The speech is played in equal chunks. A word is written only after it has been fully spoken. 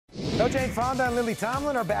So Jane Fonda and Lily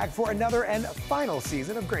Tomlin are back for another and final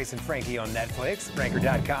season of Grace and Frankie on Netflix.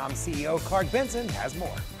 Ranker.com CEO Clark Benson has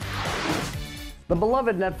more. The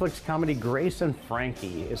beloved Netflix comedy Grace and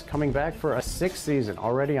Frankie is coming back for a sixth season,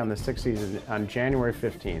 already on the sixth season on January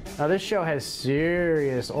 15th. Now this show has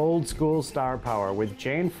serious old school star power with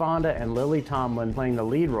Jane Fonda and Lily Tomlin playing the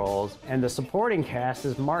lead roles, and the supporting cast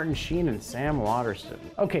is Martin Sheen and Sam Waterston.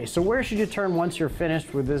 Okay, so where should you turn once you're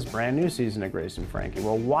finished with this brand new season of Grace and Frankie?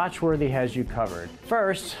 Well, Watchworthy has you covered.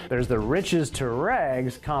 First, there's the Riches to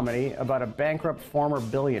Rags comedy about a bankrupt former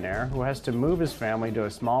billionaire who has to move his family to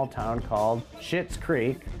a small town called Schitt's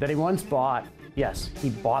Creek that he once bought. Yes, he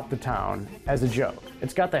bought the town as a joke.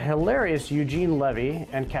 It's got the hilarious Eugene Levy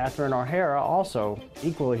and Catherine O'Hara, also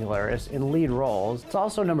equally hilarious, in lead roles. It's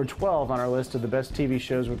also number 12 on our list of the best TV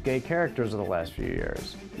shows with gay characters of the last few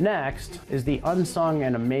years. Next is the unsung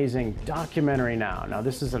and amazing Documentary Now. Now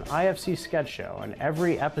this is an IFC sketch show, and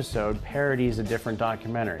every episode parodies a different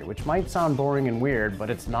documentary, which might sound boring and weird, but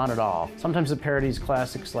it's not at all. Sometimes it parodies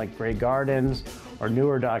classics like Grey Gardens, or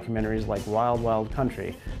newer documentaries like Wild Wild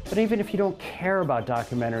Country. But even if you don't care about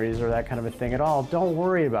documentaries or that kind of a thing at all, don't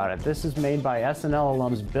worry about it. This is made by SNL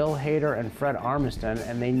alums Bill Hader and Fred Armisen,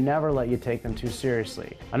 and they never let you take them too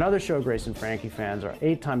seriously. Another show Grace and Frankie fans are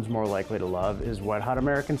 8 times more likely to love is Wet Hot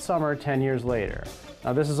American Summer 10 years later.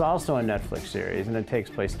 Now this is also a Netflix series, and it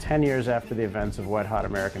takes place 10 years after the events of Wet Hot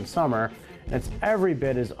American Summer, and it's every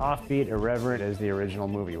bit as offbeat, irreverent as the original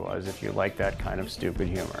movie was, if you like that kind of stupid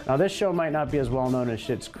humor. Now this show might not be as well known as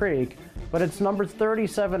Schitt's Creek, but it's number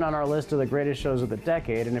 37 on our list of the greatest shows of the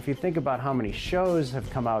decade, and if you think about how many shows have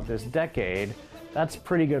come out this decade, that's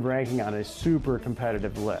pretty good ranking on a super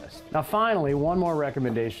competitive list. Now finally, one more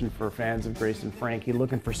recommendation for fans of Grace and Frankie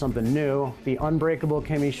looking for something new. The Unbreakable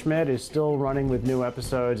Kimmy Schmidt is still running with new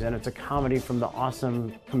episodes, and it's a comedy from the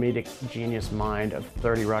awesome comedic genius mind of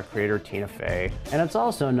 30 Rock creator Tina Fey. And it's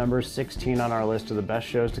also number 16 on our list of the best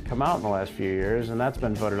shows to come out in the last few years, and that's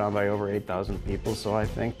been voted on by over 8,000 people, so I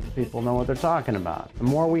think people know what they're talking about. The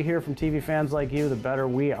more we hear from TV fans like you, the better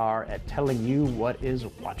we are at telling you what is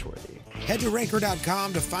watchworthy. Head to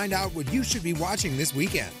Ranker.com to find out what you should be watching this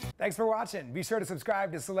weekend. Thanks for watching. Be sure to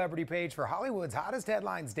subscribe to Celebrity Page for Hollywood's hottest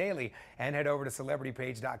headlines daily, and head over to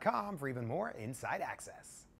CelebrityPage.com for even more inside access.